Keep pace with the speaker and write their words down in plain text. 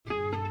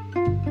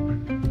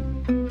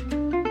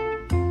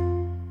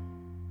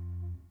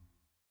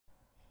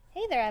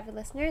avid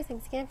listeners.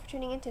 Thanks again for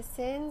tuning into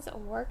Sin's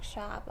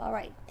Workshop. All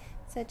right,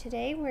 so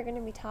today we're going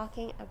to be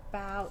talking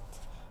about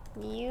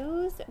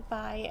Muse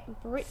by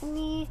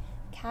Brittany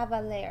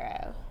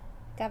Cavallaro.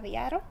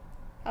 Cavallaro?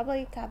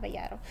 Probably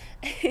Cavallaro.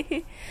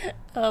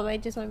 I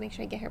just want to make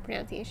sure I get her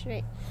pronunciation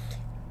right.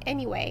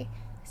 Anyway,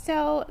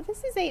 so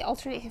this is a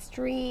alternate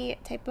history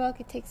type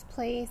book. It takes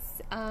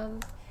place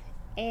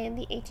in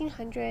the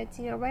 1800s,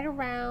 right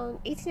around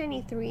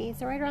 1893,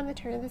 so right around the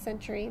turn of the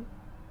century.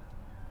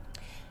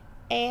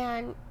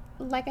 And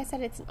like I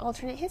said, it's an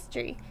alternate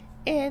history.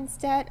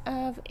 Instead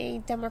of a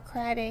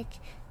democratic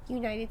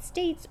United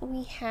States,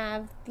 we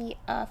have the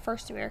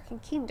first American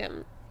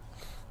kingdom.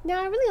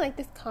 Now, I really like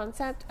this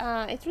concept.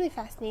 It's really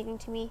fascinating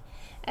to me.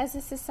 As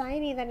a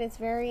society that is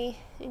very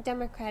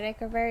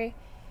democratic or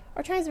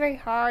tries very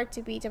hard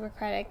to be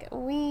democratic,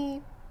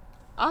 we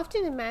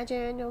often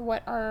imagine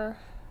what our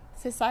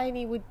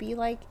society would be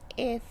like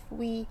if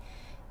we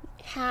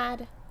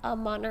had a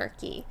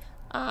monarchy.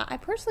 I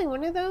personally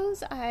one of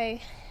those.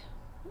 I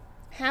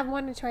have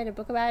wanted to write a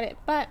book about it,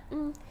 but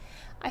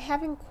I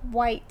haven't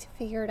quite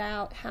figured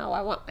out how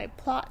I want my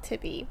plot to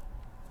be.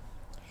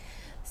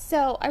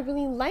 So I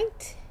really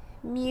liked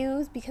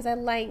Muse because I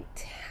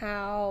liked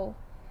how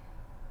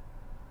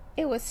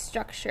it was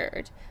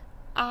structured.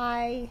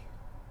 I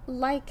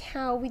like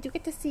how we do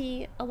get to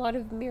see a lot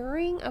of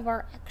mirroring of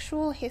our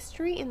actual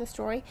history in the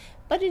story,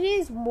 but it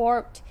is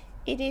warped,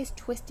 it is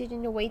twisted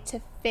in a way to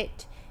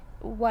fit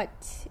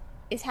what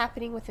is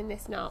happening within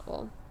this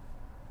novel.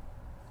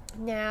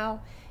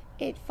 Now,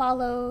 it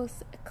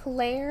follows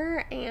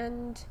Claire,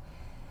 and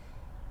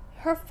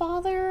her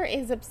father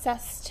is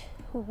obsessed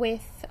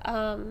with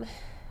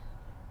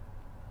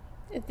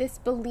this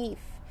belief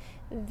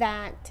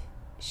that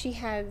she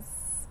has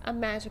a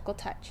magical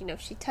touch.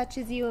 If she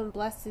touches you and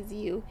blesses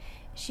you,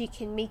 she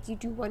can make you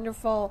do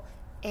wonderful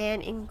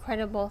and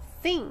incredible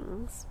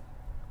things.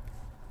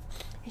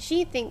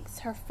 She thinks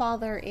her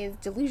father is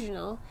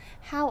delusional.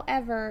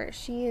 However,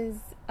 she is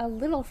a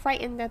little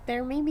frightened that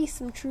there may be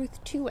some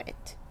truth to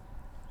it.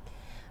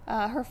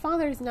 Her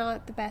father's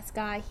not the best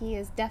guy. He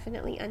is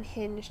definitely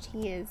unhinged.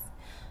 He is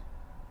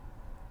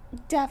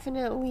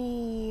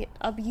definitely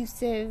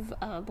abusive,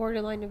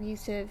 borderline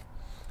abusive.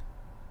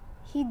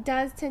 He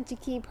does tend to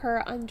keep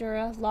her under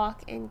a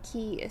lock and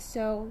key,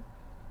 so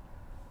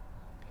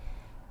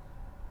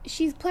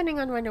she's planning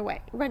on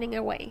running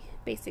away,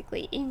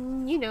 basically.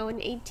 In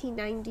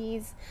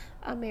 1890s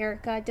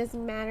America, it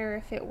doesn't matter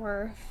if it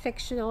were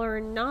fictional or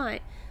not,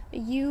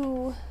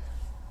 you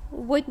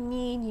would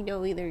need,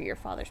 either your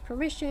father's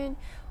permission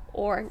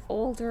or an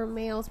older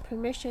male's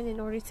permission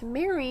in order to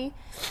marry,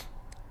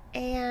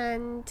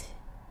 and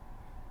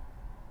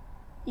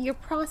your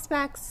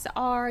prospects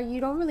are, you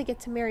don't really get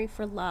to marry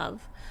for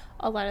love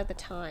a lot of the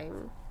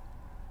time.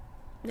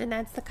 And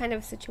that's the kind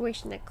of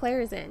situation that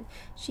Claire is in.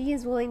 She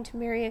is willing to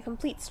marry a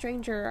complete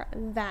stranger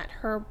that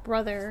her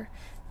brother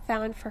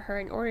found for her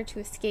in order to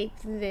escape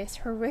this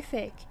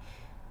horrific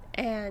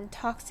and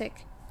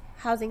toxic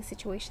housing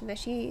situation that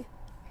she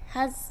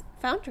has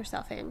found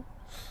herself in.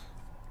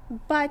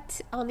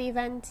 But on the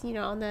event,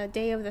 on the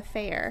day of the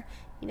fair,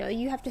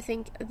 you have to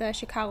think the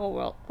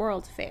Chicago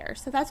World Fair.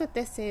 So that's what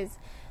this is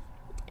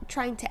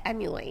trying to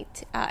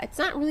emulate. It's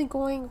not really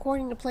going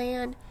according to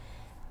plan.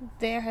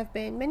 There have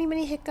been many,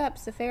 many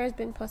hiccups. The fair has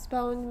been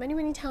postponed many,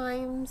 many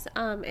times,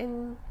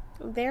 and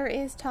there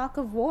is talk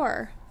of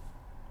war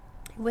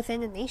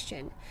within the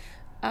nation,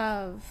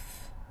 of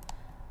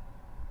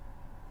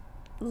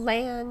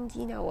land,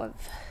 of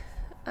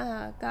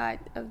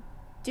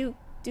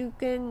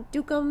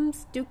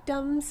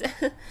dukedoms.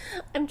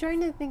 I'm trying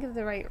to think of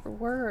the right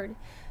word,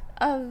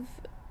 of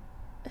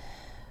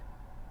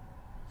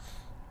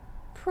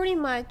pretty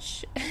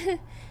much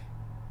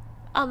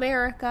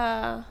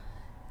America.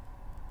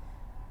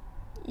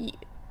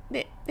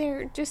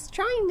 They're just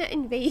trying to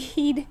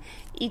invade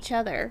each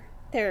other,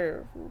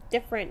 their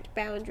different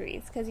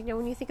boundaries, because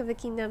when you think of the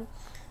kingdom,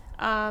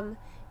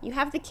 you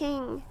have the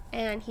king,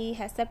 and he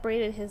has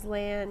separated his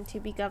land to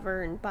be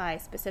governed by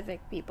specific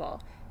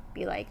people.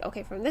 Be like,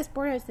 okay, from this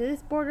border to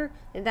this border,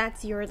 and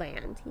that's your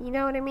land. You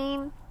know what I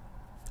mean?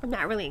 I'm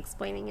not really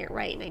explaining it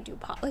right, and I do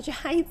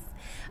apologize.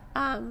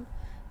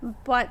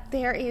 But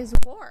there is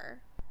war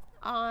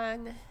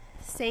on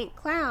St.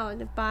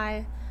 Cloud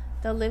by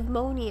the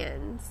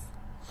Livmonians.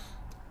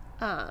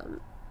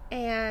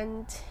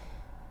 And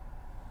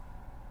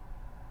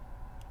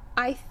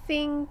I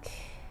think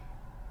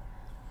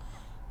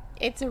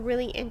it's a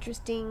really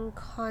interesting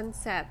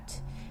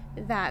concept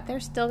that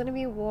there's still going to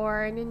be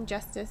war and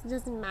injustice. It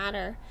doesn't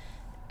matter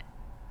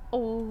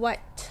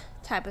what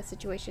type of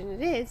situation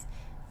it is.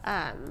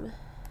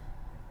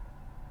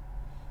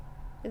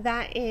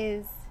 That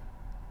is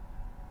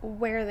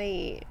where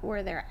they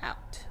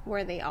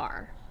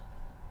are.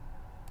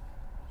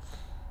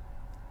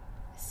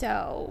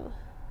 So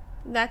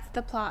that's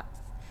the plot.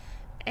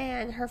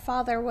 And her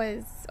father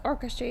was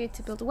orchestrated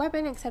to build a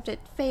weapon, except it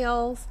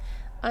fails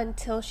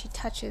until she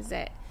touches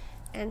it.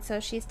 And so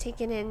she's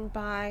taken in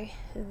by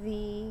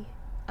the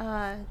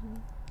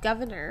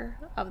governor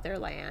of their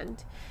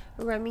land,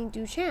 Remy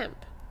Duchamp.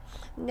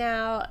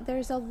 Now,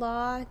 there's a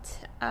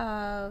lot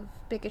of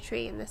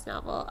bigotry in this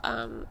novel.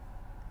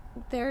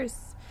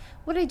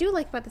 What I do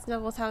like about this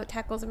novel is how it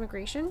tackles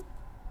immigration.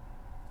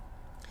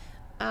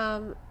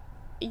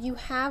 You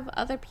have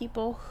other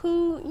people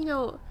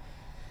who,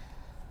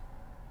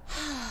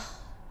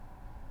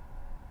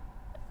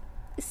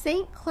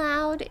 St.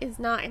 Cloud is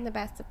not in the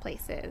best of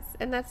places,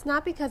 and that's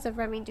not because of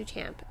Remy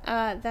Duchamp.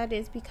 That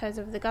is because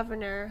of the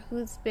governor,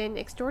 who's been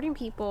extorting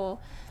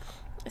people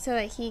so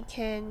that he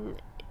can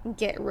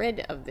get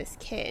rid of this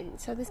kid.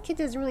 So this kid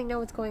doesn't really know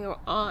what's going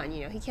on.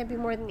 He can't be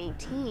more than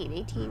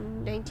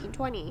 18, 19,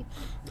 20,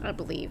 I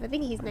believe. I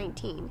think he's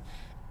 19.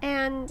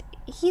 And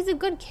he's a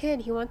good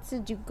kid. He wants to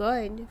do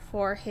good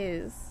for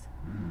his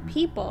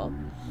people,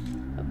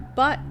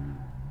 but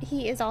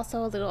he is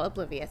also a little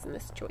oblivious in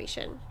this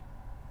situation.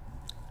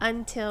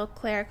 Until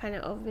Claire kind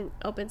of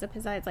opens up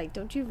his eyes, like,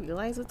 don't you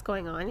realize what's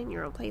going on in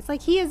your own place?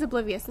 Like, he is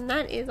oblivious, and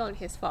that is on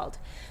his fault.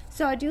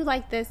 So I do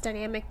like this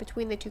dynamic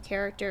between the two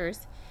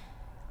characters.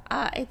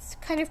 It's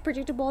kind of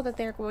predictable that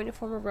they're going to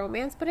form a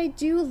romance, but I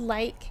do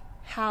like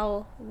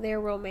how their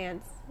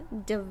romance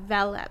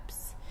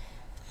develops.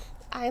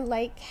 I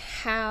like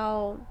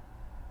how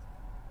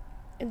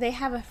they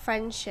have a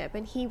friendship,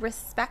 and he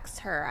respects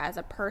her as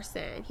a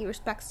person. He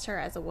respects her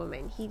as a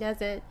woman. He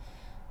doesn't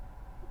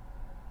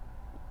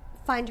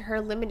find her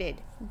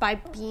limited by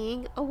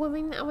being a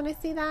woman. I want to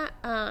say that.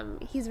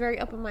 He's very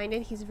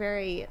open-minded. He's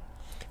very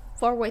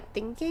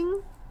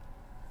forward-thinking.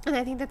 And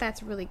I think that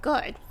that's really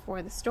good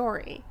for the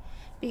story.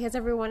 Because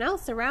everyone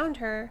else around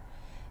her,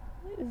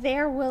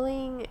 they're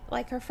willing,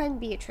 like her friend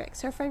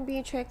Beatrix. Her friend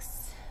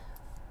Beatrix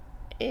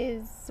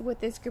is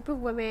with this group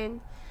of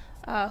women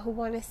who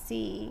want to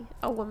see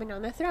a woman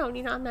on the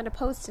throne. I'm not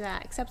opposed to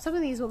that. Except some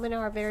of these women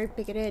are very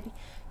bigoted.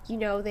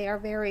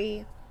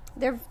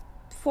 They're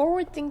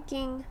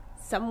forward-thinking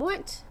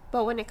somewhat,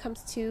 but when it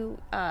comes to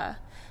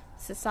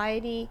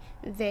society,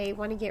 they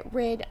want to get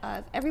rid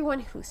of everyone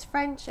who's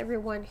French,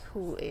 everyone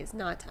who is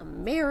not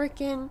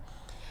American,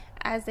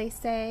 as they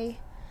say.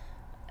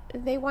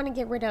 They want to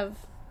get rid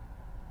of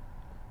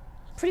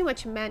pretty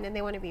much men, and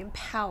they want to be in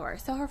power.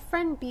 So her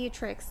friend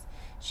Beatrix,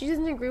 she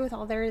doesn't agree with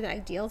all their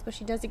ideals, but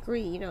she does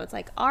agree, it's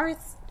like our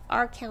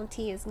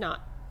county is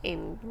not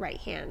in right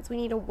hands. We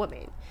need a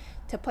woman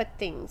to put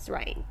things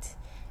right.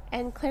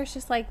 And Claire's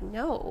just like,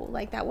 no,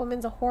 like, that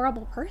woman's a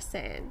horrible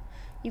person.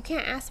 You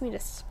can't ask me to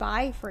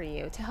spy for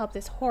you to help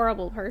this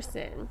horrible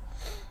person.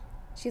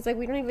 She's like,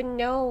 we don't even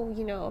know,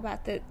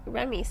 about the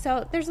Remy.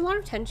 So there's a lot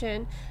of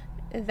tension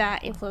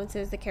that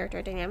influences the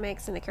character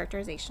dynamics and the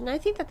characterization. And I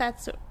think that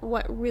that's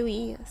what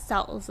really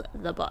sells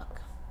the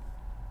book.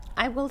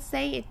 I will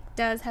say it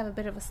does have a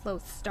bit of a slow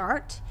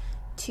start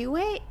to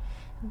it,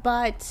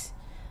 but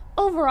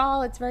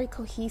overall, it's very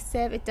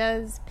cohesive. It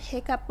does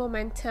pick up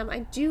momentum. I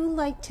do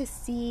like to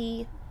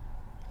see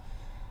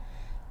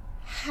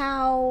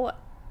how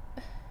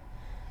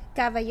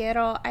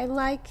Caballero, I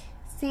like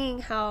seeing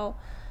how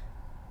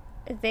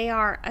they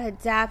are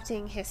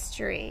adapting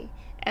history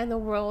and the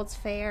World's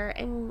Fair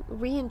and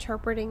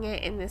reinterpreting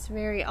it in this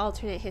very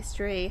alternate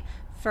history,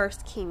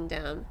 First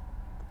Kingdom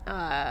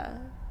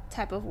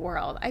type of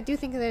world. I do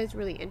think that it's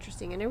really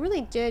interesting, and it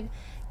really did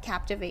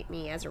captivate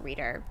me as a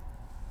reader.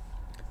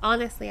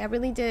 Honestly, I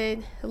really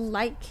did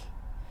like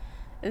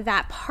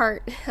that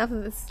part of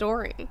the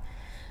story.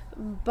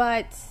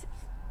 But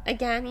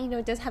again,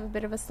 it does have a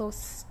bit of a slow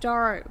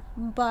start.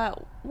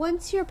 But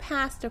once you're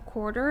past a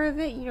quarter of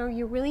it,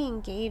 you're really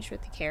engaged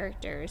with the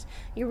characters.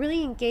 You're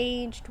really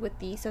engaged with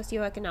the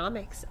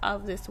socioeconomics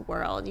of this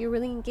world. You're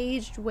really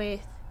engaged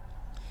with,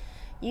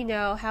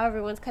 how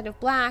everyone's kind of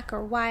black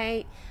or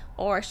white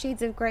or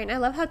shades of gray. And I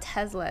love how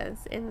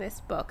Tesla's in this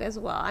book as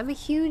well. I'm a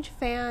huge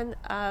fan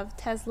of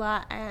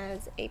Tesla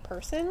as a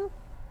person.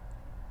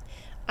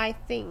 I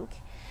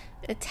think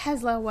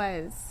Tesla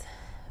was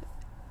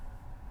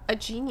a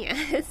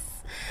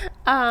genius.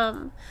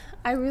 I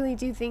really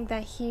do think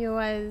that he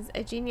was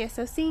a genius.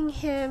 So seeing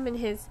him and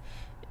his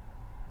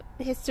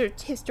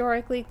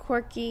historically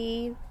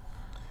quirky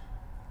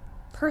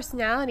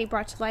personality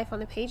brought to life on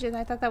the pages,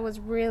 I thought that was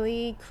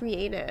really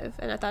creative,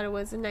 and I thought it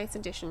was a nice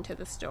addition to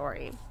the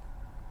story.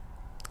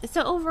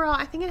 So overall,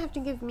 I think I'd have to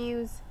give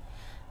Muse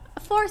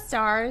 4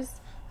 stars.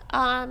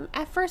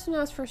 At first, when I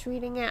was first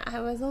reading it, I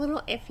was a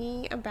little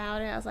iffy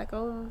about it. I was like,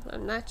 oh,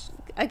 I'm not,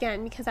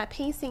 again, because that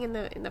pacing in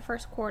the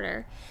first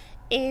quarter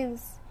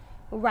is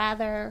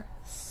rather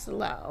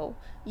slow.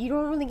 You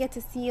don't really get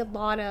to see a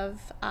lot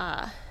of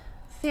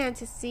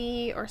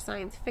fantasy or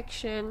science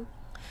fiction.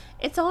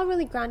 It's all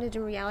really grounded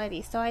in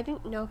reality, so I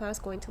didn't know if I was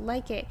going to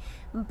like it,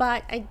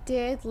 but I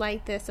did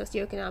like the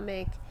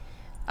socioeconomic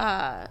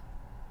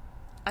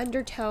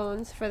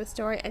undertones for the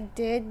story. I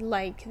did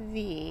like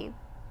the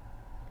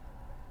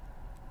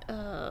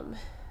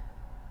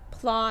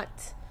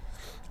plot.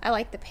 I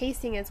like the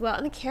pacing as well,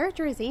 and the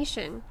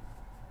characterization.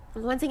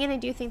 Once again, I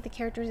do think the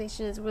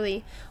characterization is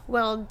really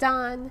well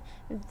done,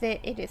 that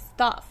it is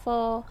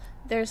thoughtful.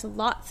 There's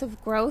lots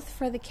of growth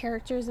for the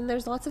characters, and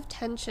there's lots of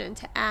tension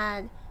to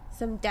add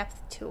some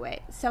depth to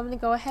it. So I'm going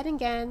to go ahead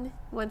and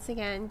once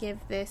again, give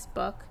this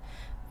book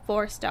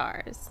 4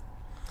 stars.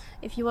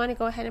 If you want to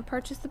go ahead and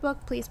purchase the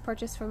book, please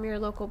purchase from your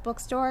local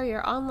bookstore,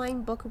 your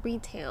online book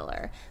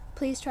retailer.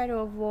 Please try to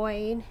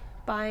avoid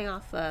buying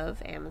off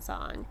of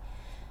Amazon.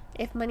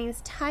 If money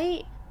is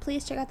tight,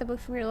 please check out the book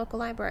from your local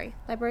library.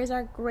 Libraries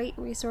are a great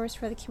resource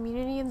for the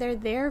community, and they're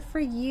there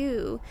for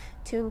you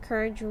to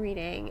encourage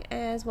reading,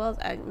 as well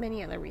as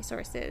many other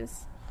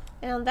resources.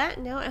 And on that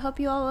note, I hope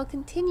you all will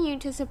continue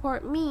to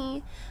support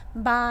me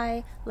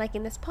by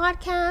liking this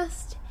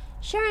podcast,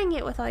 sharing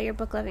it with all your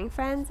book-loving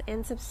friends,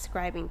 and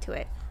subscribing to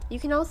it. You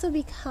can also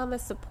become a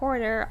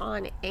supporter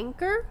on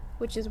Anchor,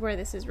 which is where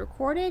this is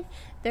recorded.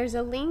 There's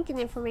a link and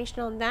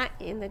information on that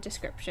in the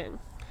description.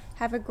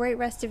 Have a great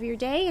rest of your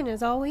day, and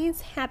as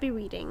always, happy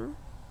reading.